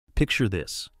Picture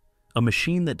this: a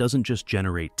machine that doesn't just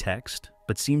generate text,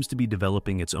 but seems to be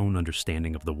developing its own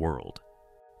understanding of the world.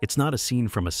 It's not a scene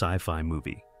from a sci-fi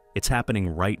movie. It's happening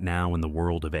right now in the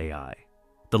world of AI.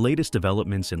 The latest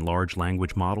developments in large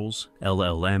language models,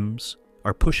 LLMs,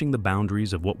 are pushing the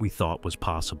boundaries of what we thought was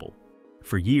possible.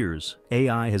 For years,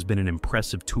 AI has been an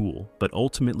impressive tool, but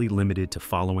ultimately limited to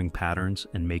following patterns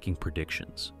and making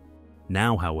predictions.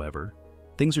 Now, however,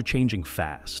 things are changing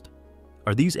fast.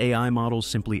 Are these AI models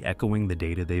simply echoing the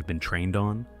data they've been trained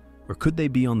on, or could they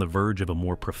be on the verge of a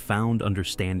more profound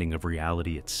understanding of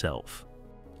reality itself?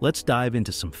 Let's dive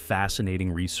into some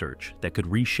fascinating research that could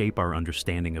reshape our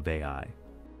understanding of AI.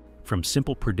 From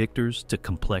simple predictors to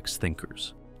complex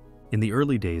thinkers. In the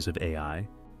early days of AI,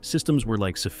 systems were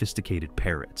like sophisticated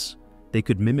parrots. They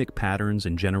could mimic patterns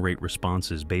and generate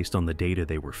responses based on the data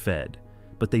they were fed,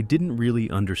 but they didn't really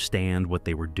understand what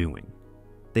they were doing.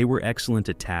 They were excellent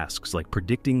at tasks like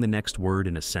predicting the next word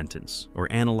in a sentence or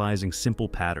analyzing simple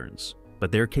patterns, but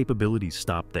their capabilities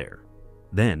stopped there.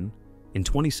 Then, in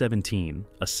 2017,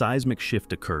 a seismic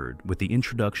shift occurred with the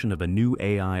introduction of a new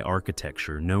AI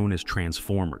architecture known as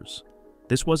transformers.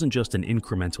 This wasn't just an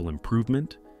incremental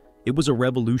improvement, it was a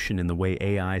revolution in the way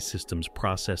AI systems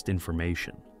processed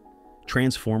information.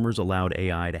 Transformers allowed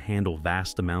AI to handle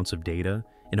vast amounts of data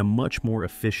in a much more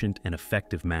efficient and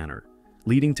effective manner,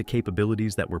 leading to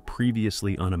capabilities that were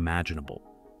previously unimaginable.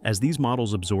 As these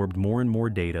models absorbed more and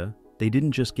more data, they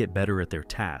didn't just get better at their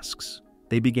tasks.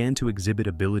 They began to exhibit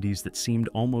abilities that seemed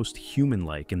almost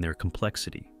human-like in their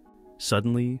complexity.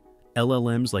 Suddenly,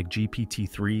 LLMs like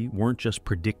GPT-3 weren't just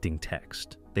predicting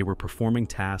text. They were performing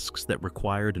tasks that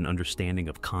required an understanding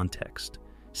of context,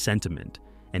 sentiment,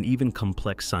 and even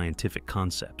complex scientific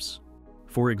concepts.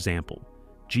 For example,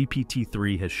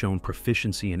 GPT-3 has shown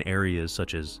proficiency in areas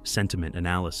such as sentiment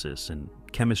analysis and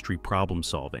chemistry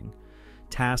problem-solving,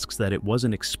 tasks that it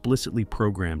wasn't explicitly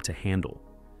programmed to handle.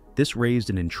 This raised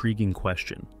an intriguing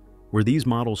question. Were these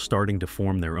models starting to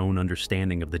form their own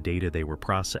understanding of the data they were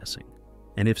processing?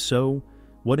 And if so,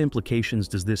 what implications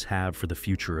does this have for the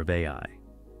future of AI?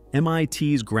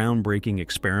 MIT's groundbreaking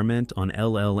experiment on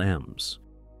LLMs.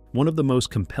 One of the most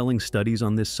compelling studies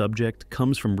on this subject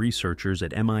comes from researchers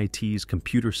at MIT's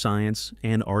Computer Science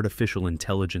and Artificial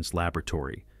Intelligence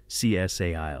Laboratory,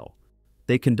 CSAIL.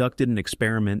 They conducted an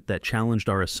experiment that challenged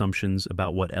our assumptions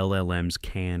about what LLMs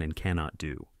can and cannot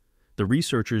do. The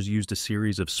researchers used a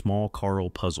series of small Carl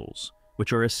puzzles,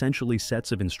 which are essentially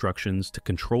sets of instructions to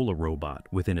control a robot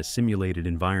within a simulated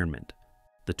environment.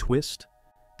 The twist?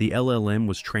 The LLM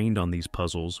was trained on these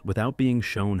puzzles without being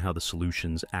shown how the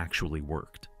solutions actually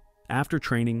worked. After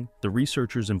training, the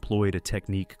researchers employed a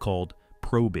technique called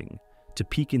probing to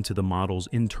peek into the model's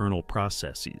internal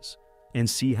processes and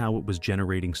see how it was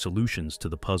generating solutions to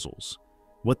the puzzles.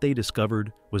 What they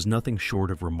discovered was nothing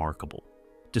short of remarkable.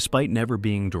 Despite never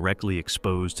being directly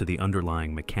exposed to the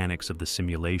underlying mechanics of the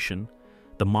simulation,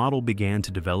 the model began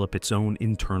to develop its own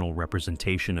internal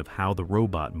representation of how the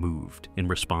robot moved in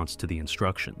response to the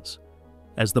instructions.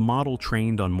 As the model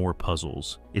trained on more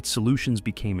puzzles, its solutions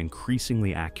became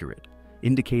increasingly accurate,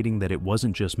 indicating that it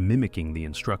wasn't just mimicking the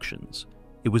instructions.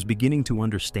 It was beginning to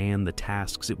understand the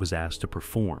tasks it was asked to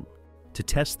perform. To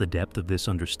test the depth of this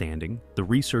understanding, the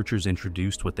researchers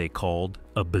introduced what they called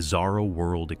a bizarro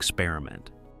world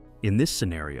experiment. In this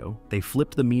scenario, they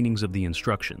flipped the meanings of the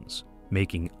instructions,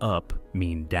 making up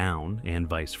mean down and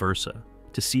vice versa,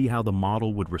 to see how the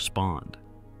model would respond.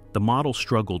 The model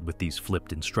struggled with these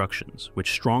flipped instructions,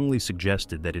 which strongly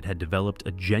suggested that it had developed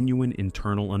a genuine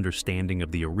internal understanding of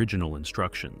the original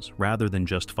instructions rather than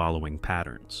just following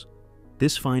patterns.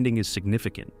 This finding is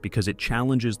significant because it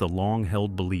challenges the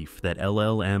long-held belief that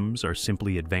LLMs are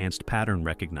simply advanced pattern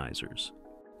recognizers.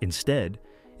 Instead,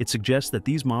 it suggests that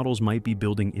these models might be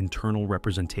building internal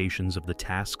representations of the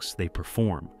tasks they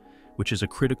perform, which is a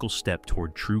critical step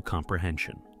toward true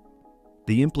comprehension.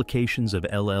 The implications of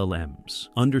LLMs,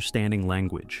 understanding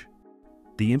language.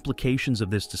 The implications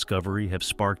of this discovery have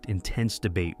sparked intense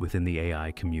debate within the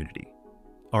AI community.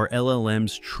 Are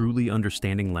LLMs truly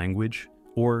understanding language,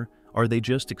 or are they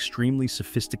just extremely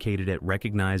sophisticated at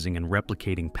recognizing and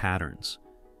replicating patterns?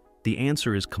 The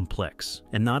answer is complex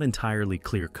and not entirely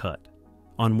clear-cut.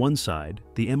 On one side,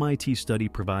 the MIT study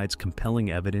provides compelling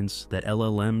evidence that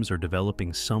LLMs are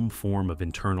developing some form of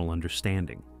internal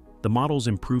understanding. The model's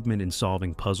improvement in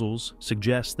solving puzzles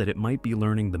suggests that it might be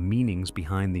learning the meanings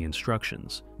behind the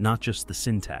instructions, not just the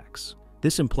syntax.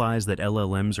 This implies that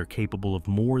LLMs are capable of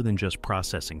more than just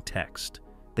processing text.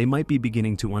 They might be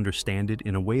beginning to understand it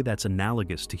in a way that's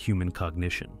analogous to human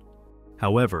cognition.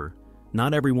 However,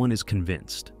 not everyone is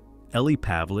convinced. Eli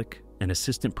Pavlik, an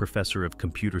assistant professor of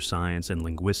computer science and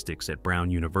linguistics at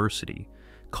Brown University,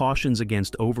 cautions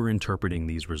against overinterpreting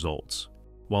these results.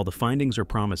 While the findings are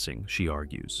promising, she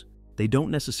argues, they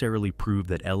don't necessarily prove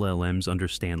that LLMs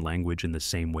understand language in the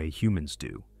same way humans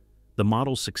do. The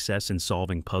model's success in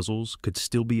solving puzzles could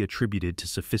still be attributed to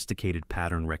sophisticated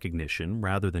pattern recognition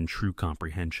rather than true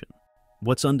comprehension.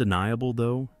 What's undeniable,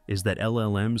 though, is that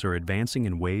LLMs are advancing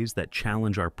in ways that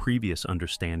challenge our previous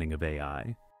understanding of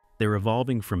AI. They're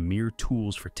evolving from mere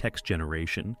tools for text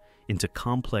generation into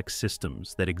complex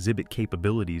systems that exhibit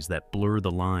capabilities that blur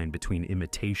the line between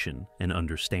imitation and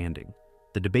understanding.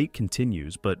 The debate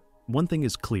continues, but one thing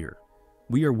is clear.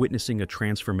 We are witnessing a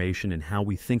transformation in how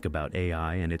we think about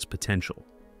AI and its potential.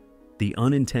 The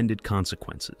unintended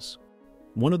consequences.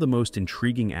 One of the most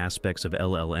intriguing aspects of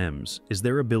LLMs is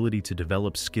their ability to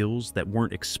develop skills that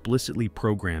weren't explicitly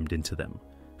programmed into them,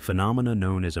 phenomena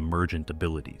known as emergent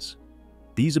abilities.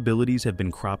 These abilities have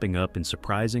been cropping up in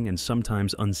surprising and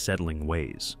sometimes unsettling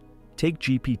ways. Take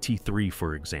GPT-3,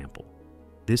 for example.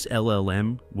 This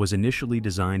LLM was initially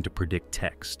designed to predict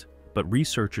text, but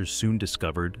researchers soon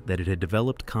discovered that it had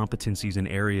developed competencies in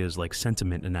areas like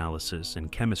sentiment analysis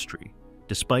and chemistry,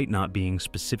 despite not being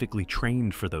specifically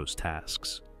trained for those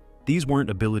tasks. These weren't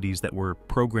abilities that were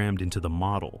programmed into the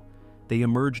model. They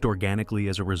emerged organically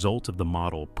as a result of the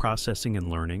model processing and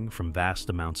learning from vast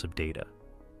amounts of data.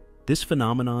 This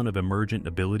phenomenon of emergent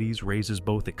abilities raises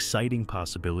both exciting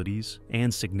possibilities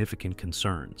and significant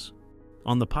concerns.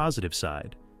 On the positive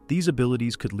side, these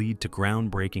abilities could lead to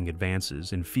groundbreaking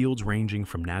advances in fields ranging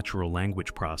from natural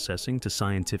language processing to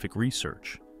scientific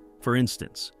research. For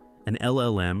instance, an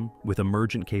LLM with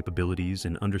emergent capabilities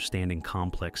in understanding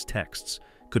complex texts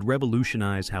could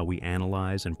revolutionize how we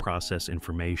analyze and process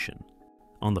information.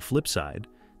 On the flip side,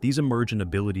 these emergent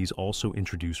abilities also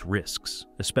introduce risks,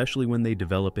 especially when they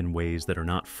develop in ways that are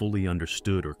not fully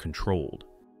understood or controlled.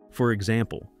 For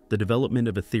example, the development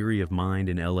of a theory of mind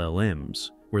in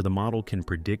LLMs, where the model can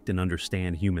predict and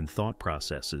understand human thought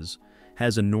processes,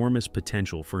 has enormous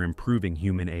potential for improving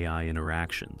human-AI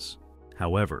interactions.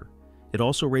 However, it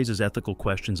also raises ethical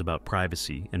questions about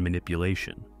privacy and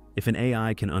manipulation. If an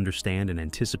AI can understand and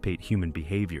anticipate human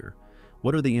behavior,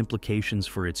 what are the implications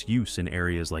for its use in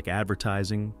areas like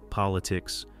advertising,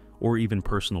 politics, or even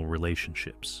personal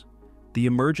relationships? The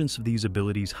emergence of these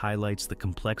abilities highlights the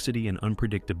complexity and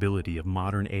unpredictability of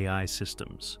modern AI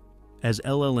systems. As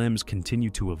LLMs continue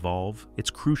to evolve,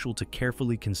 it's crucial to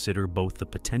carefully consider both the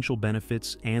potential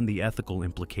benefits and the ethical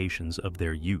implications of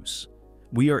their use.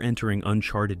 We are entering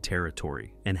uncharted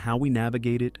territory, and how we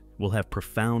navigate it will have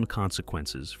profound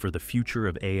consequences for the future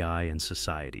of AI and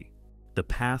society. The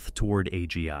path toward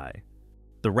AGI.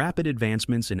 The rapid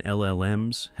advancements in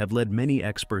LLMs have led many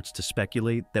experts to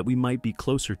speculate that we might be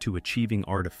closer to achieving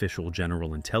artificial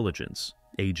general intelligence,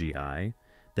 AGI,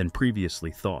 than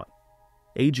previously thought.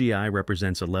 AGI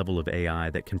represents a level of AI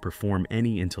that can perform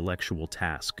any intellectual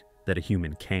task that a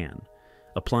human can,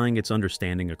 applying its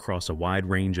understanding across a wide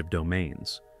range of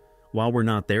domains. While we're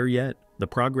not there yet, the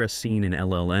progress seen in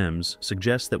LLMs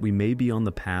suggests that we may be on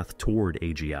the path toward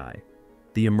AGI.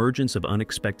 The emergence of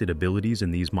unexpected abilities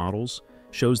in these models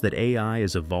shows that AI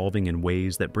is evolving in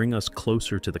ways that bring us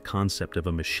closer to the concept of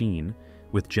a machine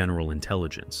with general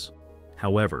intelligence.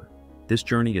 However, this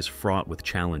journey is fraught with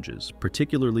challenges,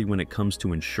 particularly when it comes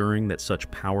to ensuring that such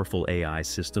powerful AI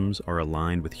systems are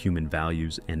aligned with human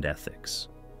values and ethics.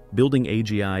 Building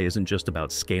AGI isn't just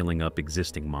about scaling up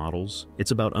existing models,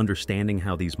 it's about understanding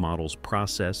how these models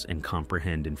process and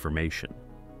comprehend information.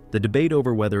 The debate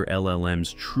over whether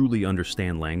LLMs truly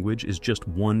understand language is just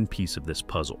one piece of this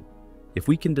puzzle. If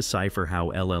we can decipher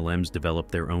how LLMs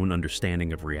develop their own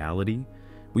understanding of reality,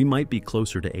 we might be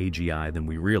closer to AGI than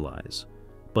we realize.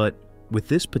 But with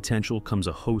this potential comes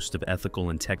a host of ethical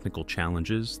and technical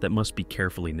challenges that must be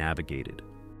carefully navigated.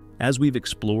 As we've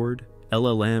explored,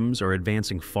 LLMs are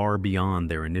advancing far beyond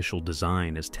their initial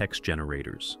design as text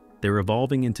generators. They're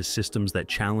evolving into systems that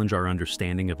challenge our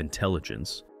understanding of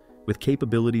intelligence, with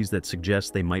capabilities that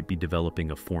suggest they might be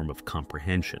developing a form of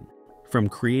comprehension. From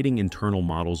creating internal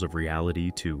models of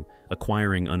reality to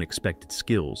acquiring unexpected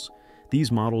skills,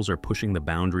 these models are pushing the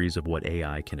boundaries of what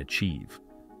AI can achieve.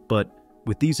 But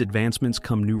with these advancements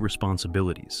come new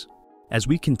responsibilities. As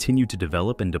we continue to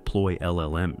develop and deploy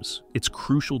LLMs, it's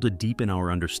crucial to deepen our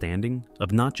understanding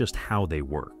of not just how they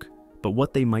work, but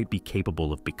what they might be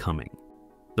capable of becoming.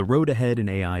 The road ahead in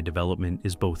AI development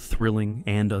is both thrilling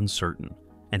and uncertain,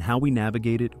 and how we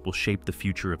navigate it will shape the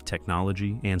future of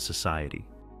technology and society.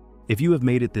 If you have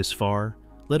made it this far,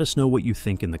 let us know what you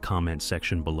think in the comment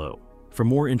section below. For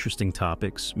more interesting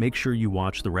topics, make sure you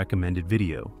watch the recommended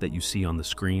video that you see on the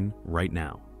screen right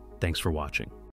now. Thanks for watching.